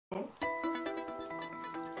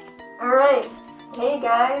Alright, hey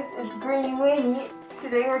guys, it's Greenie.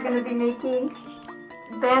 Today we're going to be making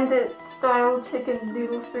bandit style chicken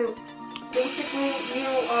noodle soup. Basically,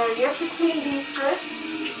 you have to clean these first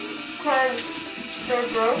because they're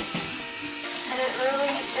gross. And it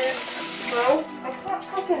really is gross. I can't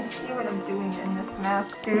fucking see what I'm doing in this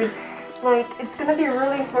mask, dude. Like, it's going to be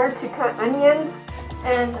really hard to cut onions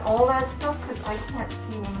and all that stuff because I can't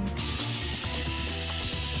see them.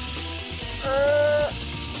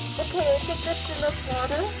 Okay, I think that's enough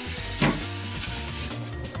water.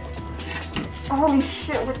 Holy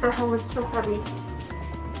shit, what the hell, it's so heavy.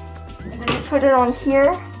 And then you put it on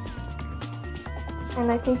here.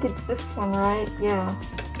 And I think it's this one, right? Yeah.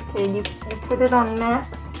 Okay, you put it on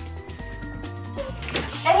max.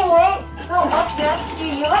 Anyway, so up next,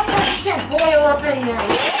 you let this shit boil up in there,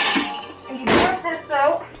 right? And you get this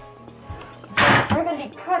out. We're gonna be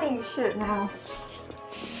cutting shit now.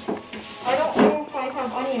 I don't know if I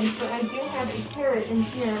have onions, but I do have a carrot in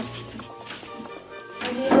here.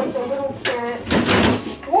 I need like a little carrot.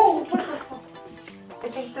 Whoa! What the fuck? I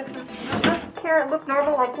think this is... Does this carrot look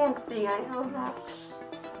normal? I can't see. I have a mask.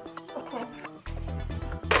 Okay.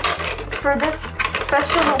 For this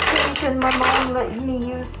special occasion, my mom let me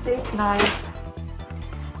use steak knives.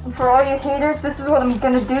 And for all you haters, this is what I'm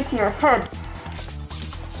gonna do to your head.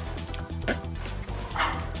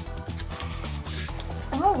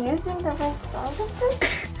 Am I using the right side of this?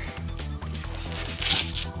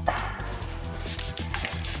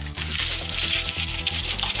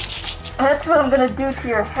 That's what I'm gonna do to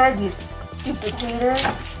your head, you stupid haters.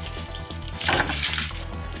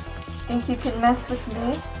 Think you can mess with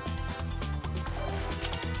me?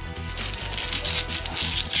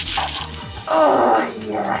 Oh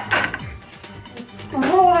yeah!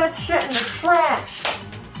 Roll that shit in the trash!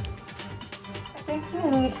 I think you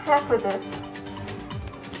need half of this.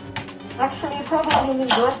 Actually, you probably only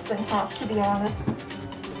need less than half, to be honest.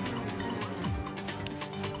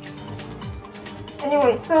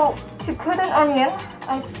 Anyway, so to cut an onion,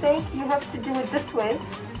 I think you have to do it this way.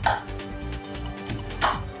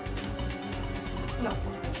 No.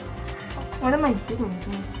 What am I doing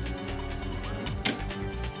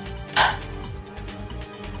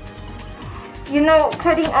here? You know,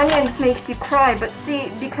 cutting onions makes you cry, but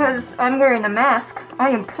see, because I'm wearing a mask, I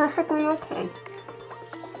am perfectly okay.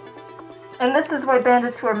 And this is why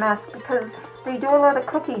bandits wear masks, because they do a lot of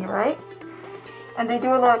cooking, right? And they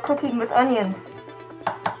do a lot of cooking with onion.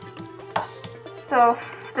 So,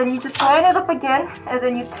 then you just line it up again, and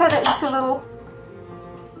then you cut it into little...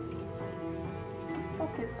 What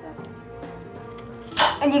the fuck is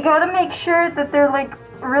that? And you gotta make sure that they're like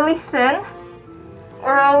really thin,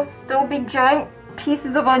 or else there'll be giant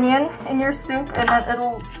pieces of onion in your soup, and then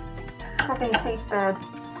it'll fucking taste bad.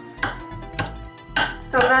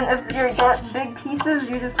 So then if you've got big pieces,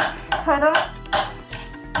 you just cut them.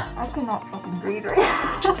 I cannot fucking breathe right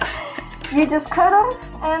now. You just cut them,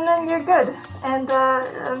 and then you're good. And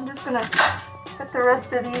I'm just gonna cut the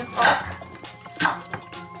rest of these up.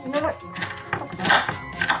 You know what? Fuck that.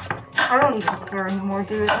 I don't even care anymore,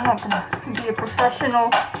 dude. I'm not gonna be a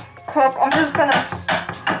professional cook. I'm just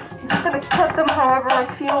gonna cut them however I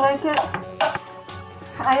feel like it.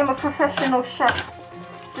 I am a professional chef.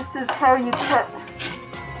 This is how you cut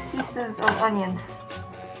pieces of onion.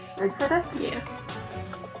 Ready for this? Yeah.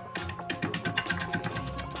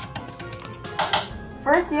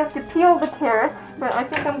 First you have to peel the carrot, but I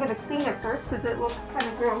think I'm gonna clean it first because it looks kind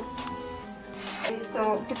of gross. Okay,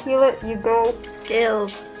 so to peel it, you go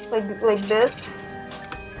Skills. like this.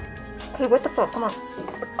 Okay, what the fuck? Come on.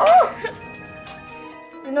 Oh!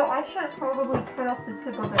 You know, I should probably cut off the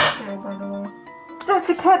tip of that tail, by the way. So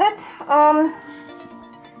to cut it,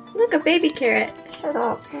 Look, a baby carrot. shut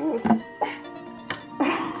up.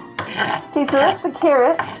 Okay, so that's the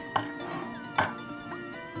carrot.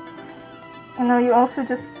 And now you also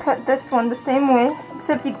just cut this one the same way,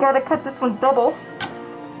 except you gotta cut this one double.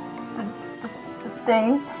 The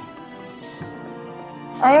things.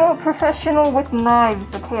 I am a professional with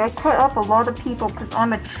knives, okay? I cut up a lot of people because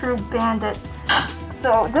I'm a true bandit.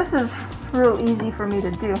 So this is real easy for me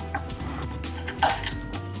to do.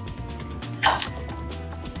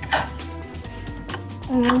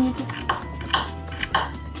 And then you just...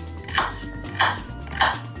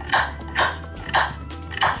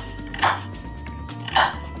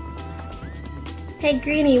 Hey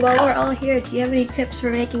Greenie, while we're all here, do you have any tips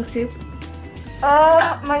for making soup?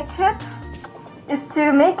 My tip is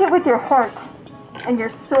to make it with your heart and your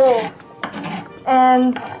soul.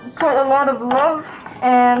 And put a lot of love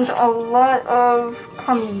and a lot of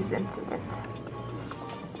cummies into it.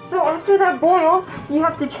 So after that boils, you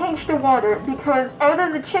have to change the water because out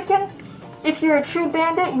of the chicken, if you're a true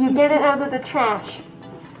bandit, you get it out of the trash.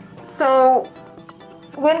 So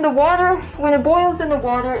when it boils in the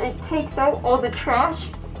water, it takes out all the trash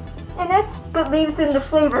in it, but leaves in the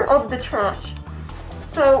flavor of the trash.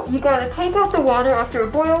 So you gotta take out the water after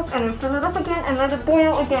it boils and then fill it up again and let it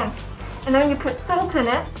boil again. And then you put salt in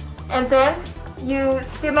it and then you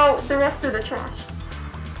skim out the rest of the trash.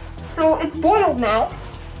 So it's boiled now.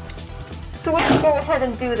 So we can go ahead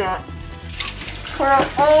and do that. Pour out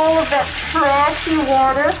all of that trashy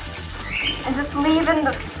water and just leave in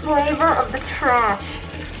the flavor of the trash.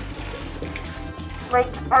 Like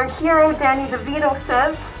our hero Danny DeVito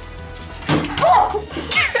says. Oh!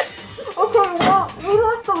 Okay, well, we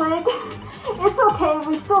lost a leg. It's okay,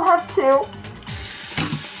 we still have two.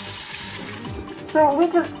 So we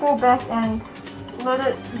just go back and let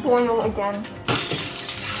it boil again.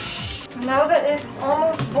 So now that it's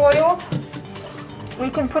almost boiled, we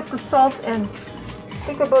can put the salt in. I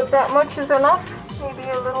think about that much is enough, maybe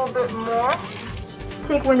a little bit more.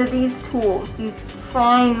 Take one of these tools, these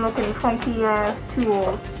fine looking funky ass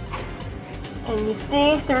tools. And you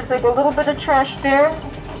see, there's like a little bit of trash there.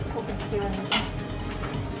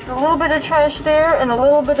 So a little bit of trash there and a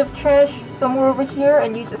little bit of trash somewhere over here,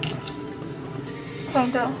 and you just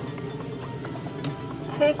kind of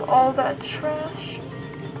take all that trash.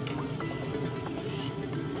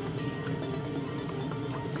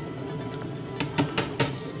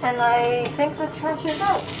 And I think the trash is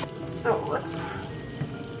out. So let's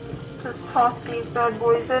just toss these bad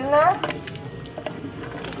boys in there.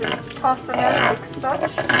 Just toss them in like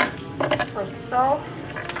such, like so.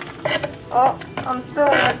 Oh, I'm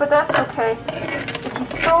spilling it, but that's okay. If you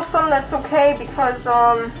spill some, that's okay because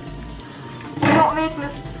you don't make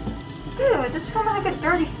this. Dude, this is from like a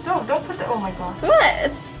dirty stove. Don't put the. Oh my god.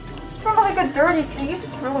 What? It's from like a dirty. So you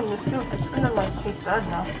just ruined the soup. It's gonna like taste bad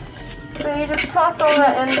now. So you just toss all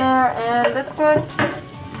that in there, and it's good.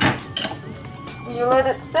 You let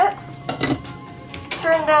it sit.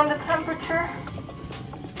 Turn down the temperature.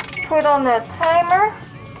 Put on that timer.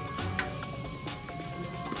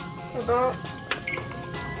 About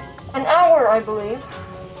an hour, I believe.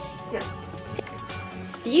 Yes.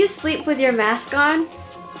 Do you sleep with your mask on?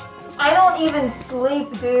 I don't even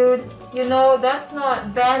sleep, dude. You know, that's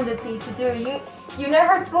not bandity to do. You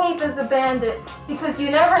never sleep as a bandit because you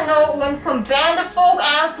never know when some bandit-phobe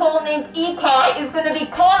asshole named Ikai is gonna be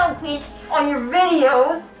commenting on your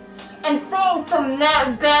videos and saying some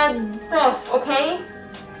bad stuff, okay?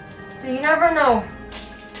 So you never know.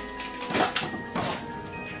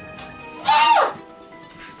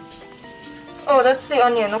 Oh, that's the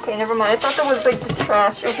onion. Okay, never mind. I thought that was like the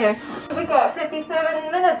trash. Okay. We got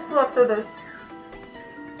 57 minutes left of this.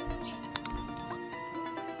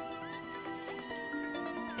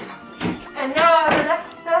 And now the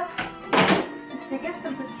next step is to get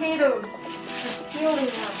some potatoes and peeling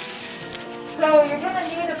them. So you're gonna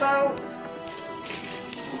need about 2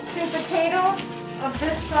 potatoes of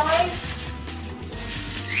this size.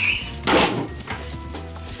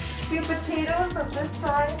 2 potatoes of this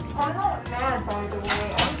size. I'm not mad, by the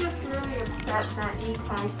way. I'm just really upset that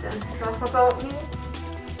Ikai said stuff about me.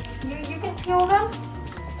 You can peel them.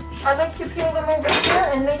 I like to peel them over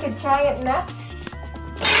here and make a giant mess.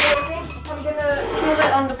 So I think I'm gonna peel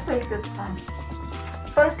it on the plate this time.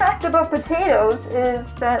 Fun fact about potatoes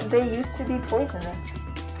is that they used to be poisonous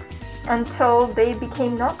until they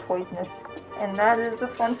became not poisonous. And that is a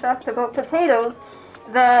fun fact about potatoes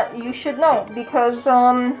that you should know because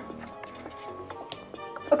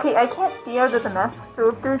okay, I can't see out of the mask, so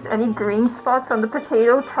if there's any green spots on the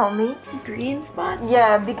potato, tell me. Green spots?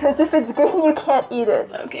 Yeah, because if it's green, you can't eat it.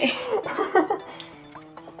 Okay.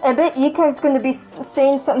 I bet Ikai's gonna be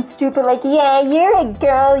saying something stupid like, yeah, you're a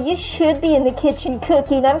girl, you should be in the kitchen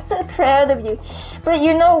cooking, I'm so proud of you. But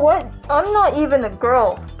you know what? I'm not even a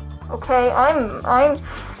girl, okay? I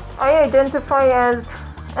identify as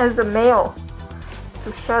a male,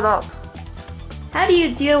 so shut up. How do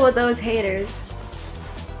you deal with those haters?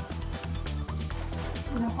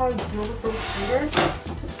 You know how I deal with those haters?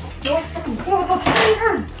 You don't fucking deal with those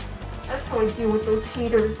haters! That's how I deal with those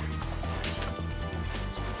haters.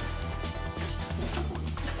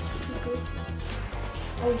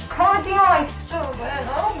 I was commenting on my stove, man.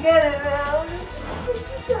 I don't get it, man.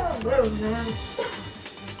 Just gotta live, man.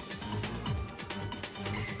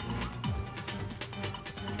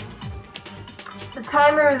 The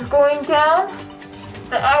timer is going down.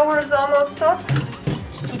 The hour is almost up.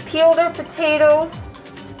 You peel their potatoes.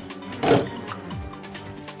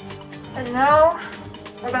 And now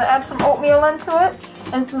we're gonna add some oatmeal into it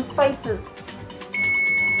and some spices.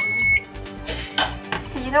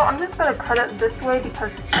 You know, I'm just gonna cut it this way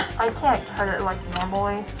because I can't cut it like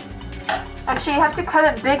normally. Actually, you have to cut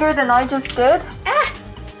it bigger than I just did. Ah!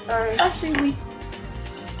 Sorry. Actually,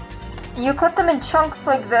 You cut them in chunks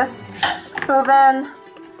like this, so then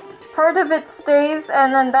part of it stays,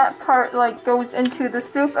 and then that part like goes into the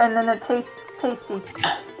soup, and then it tastes tasty.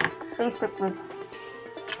 Basically.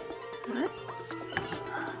 what?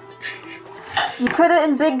 You cut it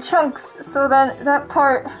in big chunks, so then that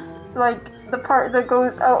part, like the part that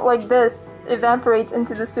goes out like this, evaporates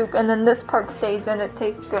into the soup, and then this part stays and it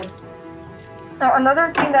tastes good. Now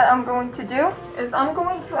another thing that I'm going to do is I'm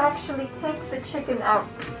going to actually take the chicken out.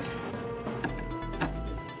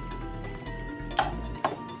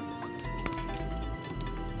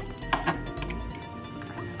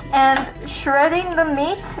 And shredding the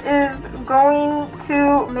meat is going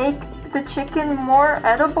to make the chicken more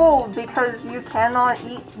edible because you cannot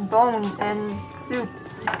eat bone in soup.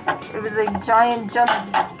 It was a giant jump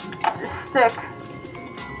stick.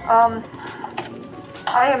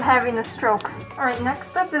 I am having a stroke. Alright,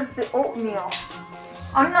 next up is the oatmeal.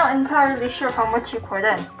 I'm not entirely sure how much you put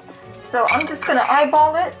in, so I'm just gonna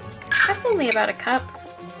eyeball it. That's only about a cup.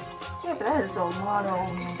 Yeah, but that is a lot of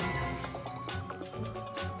oatmeal, dude.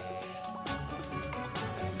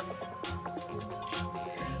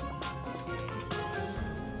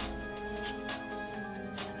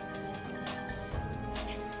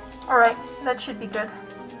 Alright, that should be good.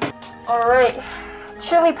 Alright,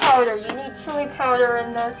 chili powder. You need chili powder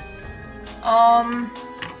in this.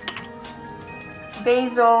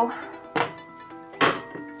 Basil.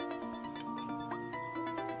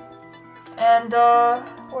 And,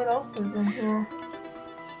 what else is in here?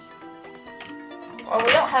 Oh,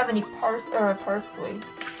 we don't have any parsley.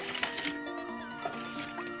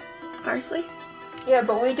 Parsley? Yeah,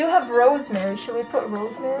 but we do have rosemary. Should we put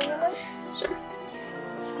rosemary in it? Sure.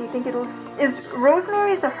 Do you think it'll...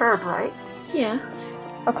 rosemary is a herb, right? Yeah.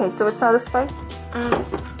 Okay, so it's not a spice?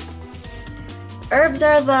 Herbs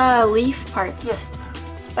are the leaf parts. Yes.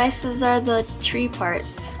 Spices are the tree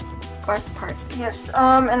parts. Bark parts. Yes,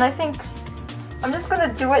 and I think I'm just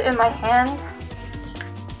gonna do it in my hand.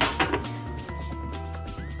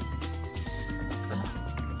 I'm just gonna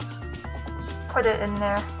put it in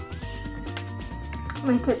there.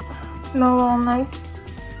 Make it smell all nice.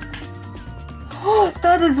 Oh,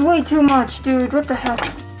 that is way too much, dude. What the heck?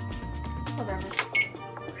 Whatever.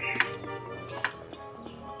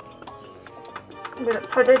 I'm gonna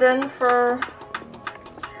put it in for...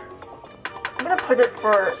 I'm gonna put it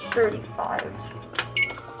for 35.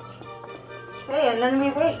 Okay, and then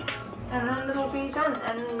we wait. And then it'll be done.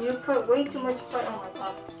 And you put way too much spice. Oh my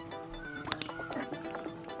god.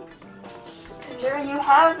 And there you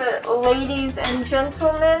have it, ladies and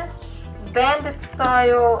gentlemen. Bandit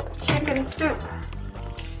style chicken soup.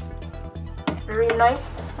 It's very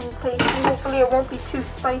nice and tasty. Hopefully it won't be too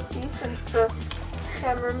spicy since the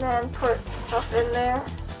cameraman put stuff in there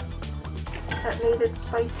that made it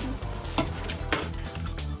spicy.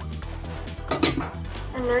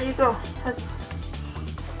 And there you go. That's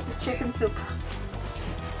the chicken soup.